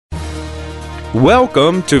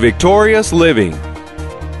Welcome to Victorious Living.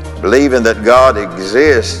 Believing that God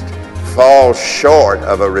exists falls short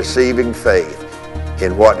of a receiving faith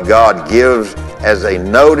in what God gives as a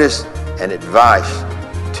notice and advice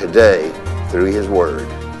today through His Word.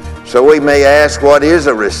 So we may ask, what is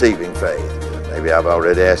a receiving faith? Maybe I've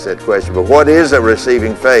already asked that question, but what is a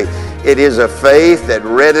receiving faith? It is a faith that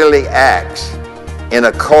readily acts in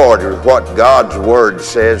accord with what God's Word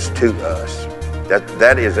says to us.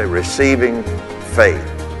 That is a receiving faith.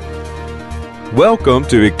 Welcome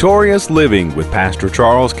to Victorious Living with Pastor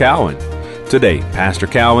Charles Cowan. Today, Pastor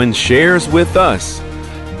Cowan shares with us,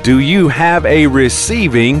 do you have a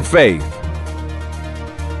receiving faith?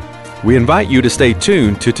 We invite you to stay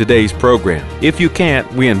tuned to today's program. If you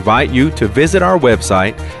can't, we invite you to visit our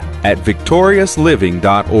website at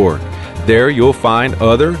victoriousliving.org. There you'll find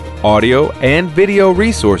other audio and video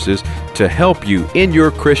resources to help you in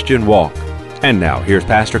your Christian walk. And now, here's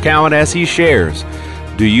Pastor Cowan as he shares,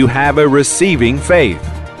 do you have a receiving faith?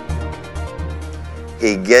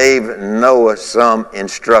 He gave Noah some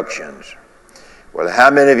instructions. Well,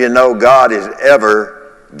 how many of you know God has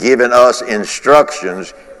ever given us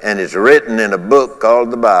instructions, and it's written in a book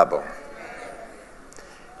called the Bible?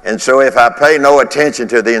 And so if I pay no attention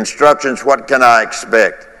to the instructions, what can I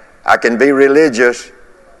expect? I can be religious.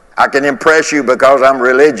 I can impress you because I'm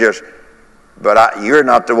religious, but you're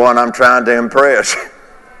not the one I'm trying to impress.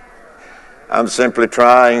 I'm simply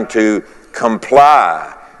trying to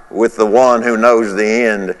comply with the one who knows the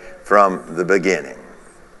end from the beginning.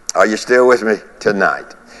 Are you still with me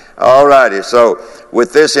tonight? All righty, so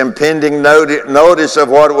with this impending notice of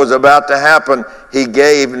what was about to happen, he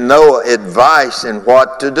gave Noah advice in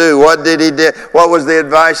what to do. What did he do? What was the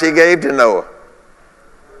advice he gave to Noah?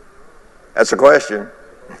 That's a question.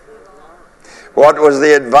 What was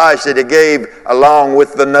the advice that he gave along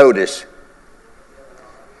with the notice?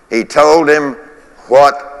 He told him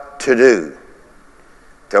what to do.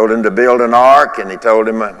 Told him to build an ark, and he told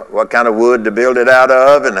him what kind of wood to build it out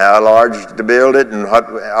of and how large to build it and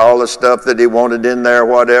all the stuff that he wanted in there,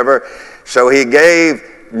 whatever. So he gave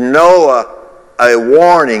Noah a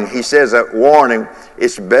warning. He says a warning.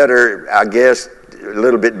 It's better, I guess, a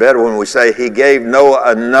little bit better when we say he gave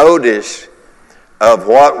Noah a notice of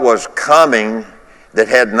what was coming that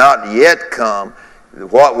had not yet come,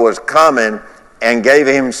 what was coming, and gave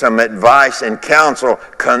him some advice and counsel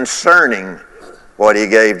concerning what he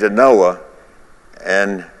gave to Noah.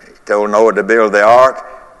 And he told Noah to build the ark,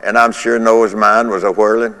 and I'm sure Noah's mind was a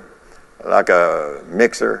whirling, like a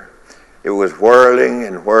mixer. It was whirling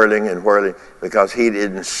and whirling and whirling because he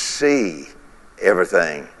didn't see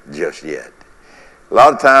everything just yet. A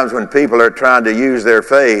lot of times when people are trying to use their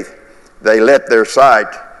faith, they let their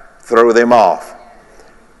sight throw them off.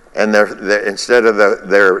 And instead of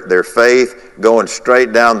their faith going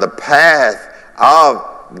straight down the path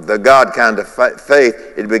of the God kind of faith,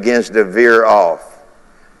 it begins to veer off.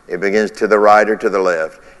 It begins to the right or to the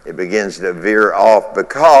left. It begins to veer off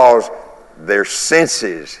because their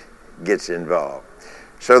senses gets involved.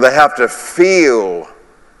 So they have to feel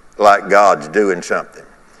like God's doing something.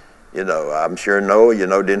 You know, I'm sure Noah,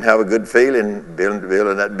 didn't have a good feeling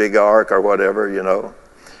building that big ark or whatever,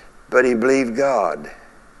 But he believed God.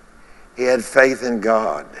 He had faith in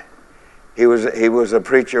God. He was a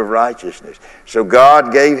preacher of righteousness. So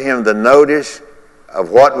God gave him the notice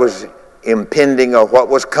of what was impending or what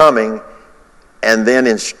was coming, and then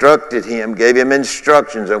instructed him, gave him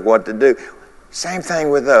instructions of what to do. Same thing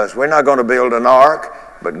with us. We're not going to build an ark,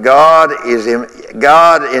 but God in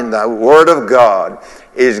the Word of God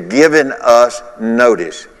is giving us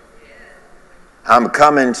notice. I'm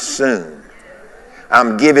coming soon.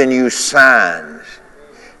 I'm giving you signs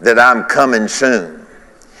that I'm coming soon.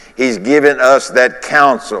 He's given us that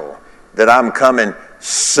counsel that I'm coming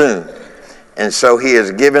soon. And so he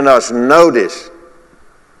has given us notice.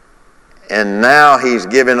 And now he's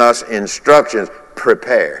given us instructions.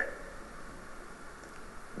 Prepare.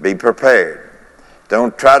 Be prepared.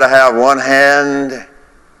 Don't try to have one hand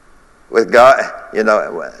with God,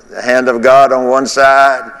 the hand of God on one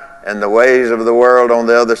side and the ways of the world on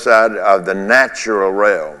the other side of the natural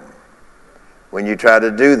realm. When you try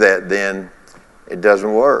to do that, then it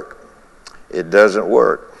doesn't work. It doesn't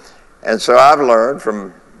work. And so I've learned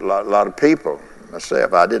from a lot of people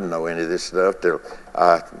myself. I didn't know any of this stuff till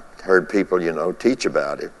I heard people, teach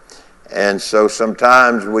about it. And so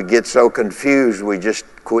sometimes we get so confused we just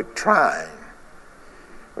quit trying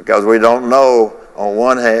because we don't know on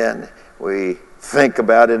one hand. We think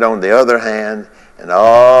about it on the other hand, and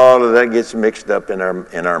all of that gets mixed up in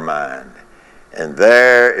our mind. And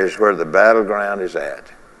there is where the battleground is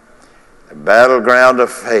at. The battleground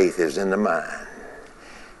of faith is in the mind.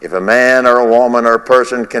 If a man or a woman or a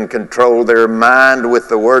person can control their mind with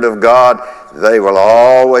the Word of God, they will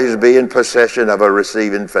always be in possession of a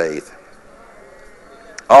receiving faith.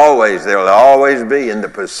 Always, they'll always be in the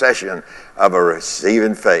possession of a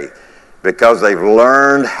receiving faith because they've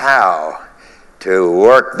learned how to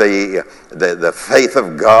work the faith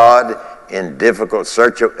of God in difficult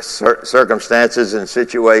circumstances and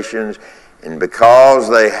situations. And because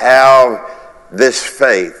they have this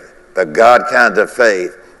faith, the God kind of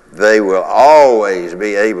faith, they will always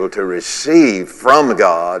be able to receive from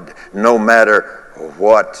God no matter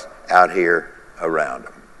what's out here around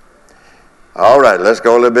them. All right, let's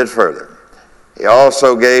go a little bit further. He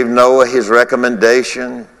also gave Noah his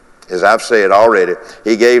recommendation, as I've said already.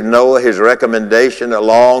 He gave Noah his recommendation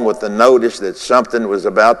along with the notice that something was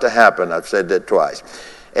about to happen. I've said that twice.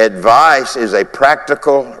 Advice is a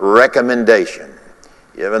practical recommendation.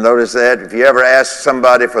 You ever notice that? If you ever ask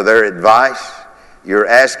somebody for their advice, you're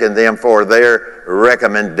asking them for their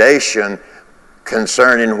recommendation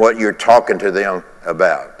concerning what you're talking to them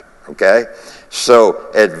about. Okay?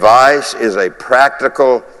 So advice is a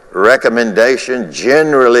practical recommendation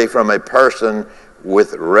generally from a person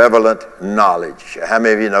with relevant knowledge. How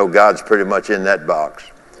many of you know God's pretty much in that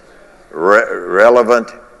box?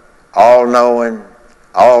 Relevant, all-knowing,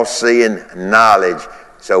 all-seeing knowledge.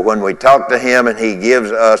 So when we talk to him and he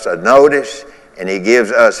gives us a notice and he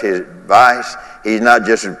gives us his advice, he's not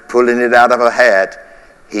just pulling it out of a hat,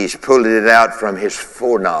 he's pulling it out from his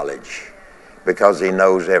foreknowledge because he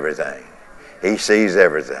knows everything. He sees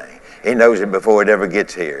everything. He knows it before it ever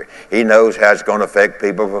gets here. He knows how it's going to affect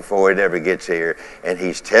people before it ever gets here. And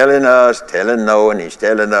he's telling us, telling Noah, and he's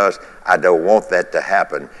telling us, I don't want that to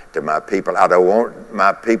happen to my people. I don't want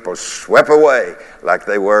my people swept away like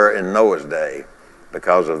they were in Noah's day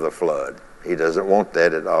because of the flood. He doesn't want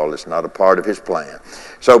that at all. It's not a part of his plan.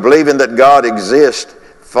 So believing that God exists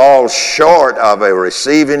falls short of a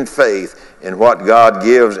receiving faith in what God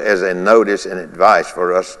gives as a notice and advice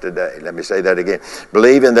for us today. Let me say that again.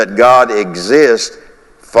 Believing that God exists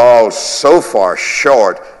falls so far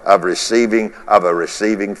short of a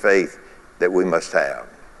receiving faith that we must have.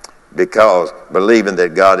 Because believing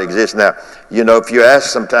that God exists. Now, you know,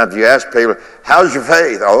 sometimes you ask people, how's your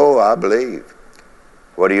faith? Oh, I believe.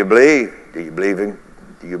 What do you believe? Do you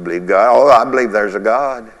believe God? Oh, I believe there's a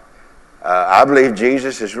God. I believe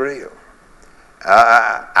Jesus is real.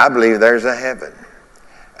 I believe there's a heaven.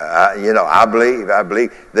 I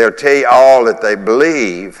believe. They'll tell you all that they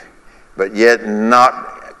believe, but yet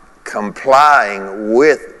not complying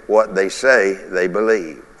with what they say they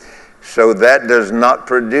believe. So that does not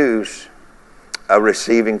produce a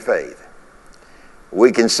receiving faith.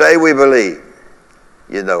 We can say we believe.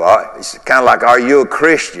 It's kind of like, are you a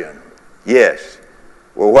Christian? Yes.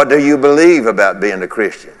 Well, what do you believe about being a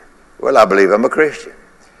Christian? Well, I believe I'm a Christian.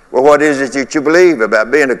 Well, what is it that you believe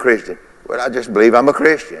about being a Christian? Well, I just believe I'm a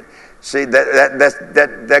Christian. See,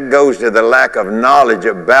 that goes to the lack of knowledge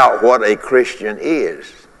about what a Christian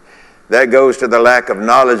is. That goes to the lack of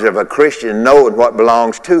knowledge of a Christian knowing what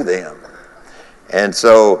belongs to them. And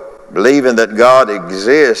so, believing that God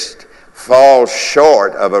exists falls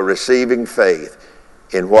short of a receiving faith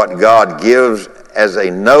in what God gives as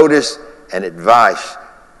a notice and advice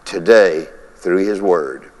today through his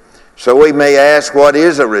word. So we may ask, what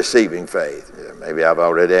is a receiving faith? Maybe I've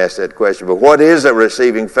already asked that question, but what is a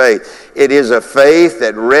receiving faith? It is a faith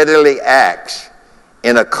that readily acts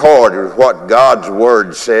in accord with what God's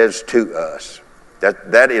word says to us.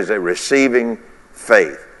 That is a receiving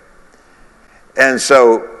faith. And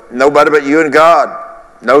so nobody but you and God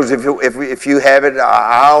knows if you have it.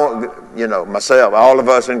 Myself, all of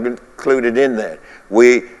us included in that.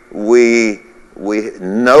 We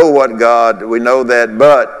know what God, we know that,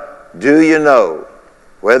 but do you know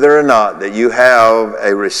whether or not that you have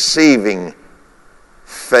a receiving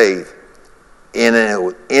faith in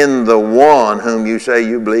the one whom you say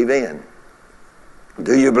you believe in?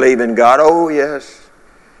 Do you believe in God? Oh, yes.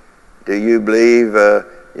 Do you believe,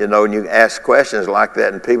 and you ask questions like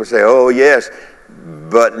that and people say, oh, yes,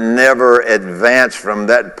 but never advance from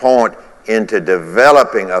that point into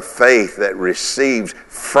developing a faith that receives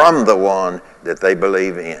from the one that they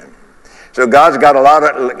believe in. So God's got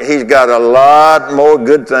He's got a lot more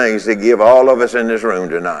good things to give all of us in this room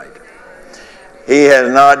tonight. He has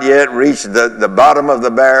not yet reached the bottom of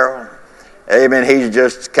the barrel. Amen. He's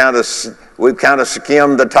just we've kind of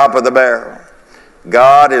skimmed the top of the barrel.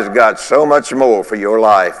 God has got so much more for your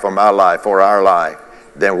life, for my life, for our life,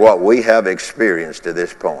 than what we have experienced to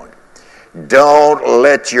this point. Don't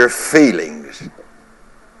let your feelings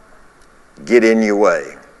get in your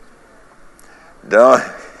way.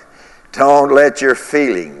 Don't let your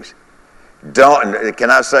feelings Don't, can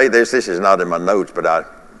I say this? This is not in my notes, but I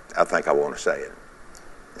think I want to say it.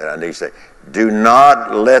 And I need to say, do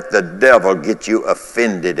not let the devil get you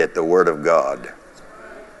offended at the Word of God.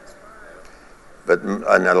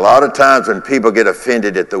 And a lot of times when people get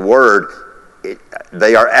offended at the Word,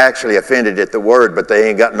 they are actually offended at the Word, but they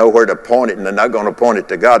ain't got nowhere to point it, and they're not going to point it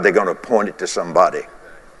to God. They're going to point it to somebody.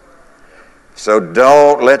 So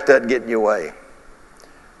don't let that get in your way,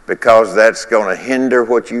 because that's going to hinder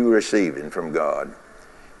what you're receiving from God.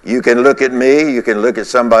 You can look at me, you can look at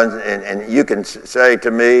somebody, and you can say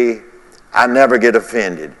to me, I never get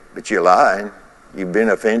offended. But you're lying. You've been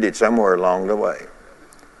offended somewhere along the way.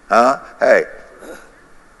 Huh? Hey,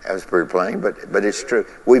 that was pretty plain, but it's true.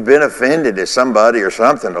 We've been offended at somebody or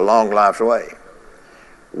something along life's way.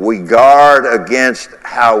 We guard against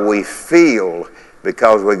how we feel,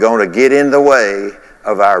 because we're going to get in the way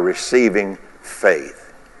of our receiving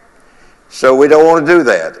faith. So we don't want to do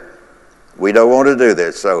that. We don't want to do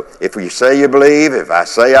that. So if you say you believe, if I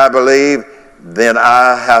say I believe, then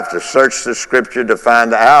I have to search the Scripture to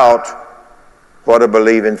find out what a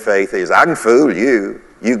believing faith is. I can fool you.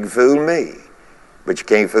 You can fool me. But you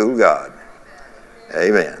can't fool God.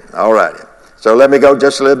 Amen. All righty. So let me go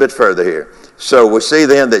just a little bit further here. So we see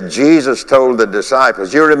then that Jesus told the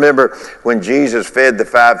disciples. You remember when Jesus fed the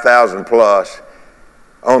 5,000 plus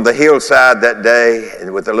on the hillside that day,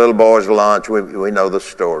 and with the little boys' lunch, we know the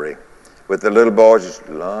story. With the little boys'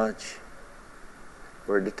 lunch,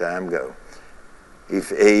 where'd the time go? He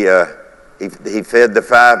fed the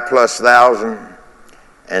 5,000+,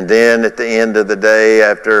 and then at the end of the day,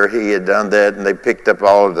 after he had done that, and they picked up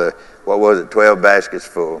all of the, 12 baskets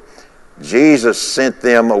full, Jesus sent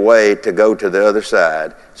them away to go to the other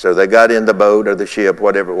side. So they got in the boat or the ship,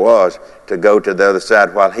 whatever it was, to go to the other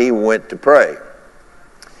side while he went to pray.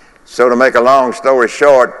 So to make a long story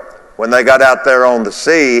short, when they got out there on the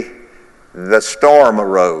sea, the storm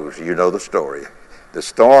arose. You know the story. The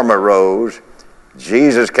storm arose.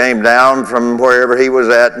 Jesus came down from wherever he was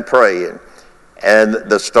at and praying, and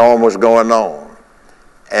the storm was going on.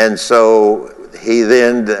 And so he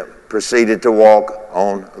then proceeded to walk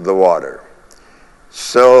on the water.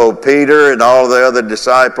 So Peter and all the other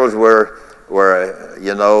disciples were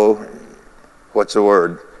what's the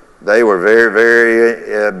word? They were very,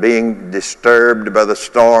 very being disturbed by the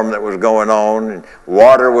storm that was going on, and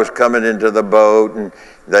water was coming into the boat, and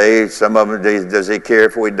some of them, does he care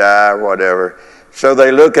if we die or whatever? So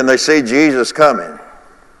they look and they see Jesus coming.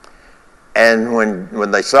 And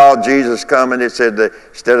when they saw Jesus coming, it said that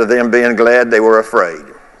instead of them being glad, they were afraid.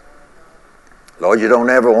 Lord, you don't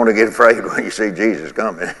ever want to get afraid when you see Jesus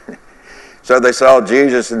coming. So they saw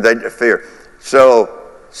Jesus and they feared. So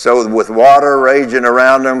with water raging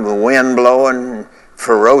around them, the wind blowing,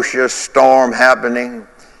 ferocious storm happening,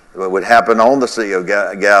 it would happen on the Sea of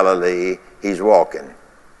Galilee, he's walking.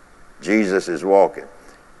 Jesus is walking.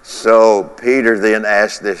 So Peter then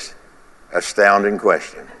asked this astounding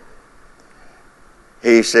question.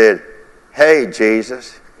 He said, hey,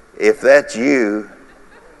 Jesus, if that's you,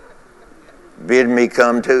 bid me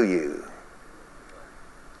come to you.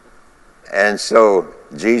 And so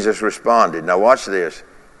Jesus responded. Now watch this.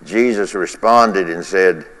 Jesus responded and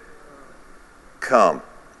said, come.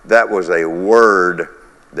 That was a word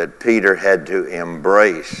that Peter had to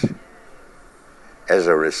embrace as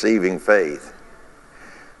a receiving faith.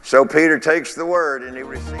 So Peter takes the word and he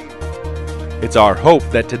receives it. It's our hope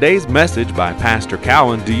that today's message by Pastor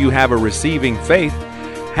Cowan, Do You Have a Receiving Faith?,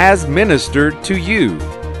 has ministered to you.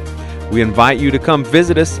 We invite you to come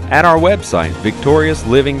visit us at our website,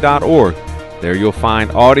 victoriousliving.org. There you'll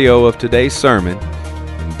find audio of today's sermon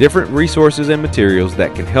and different resources and materials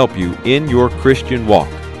that can help you in your Christian walk.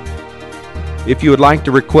 If you would like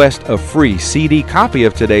to request a free CD copy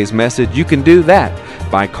of today's message, you can do that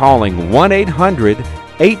by calling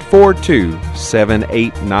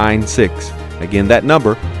 1-800-842-7896. Again, that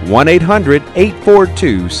number,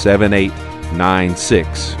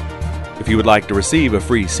 1-800-842-7896. If you would like to receive a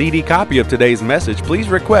free CD copy of today's message, please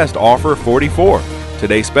request offer 44.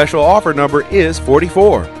 Today's special offer number is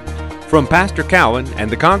 44. From Pastor Cowan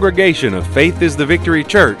and the congregation of Faith is the Victory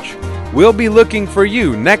Church, we'll be looking for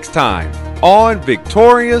you next time on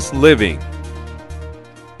Victorious Living.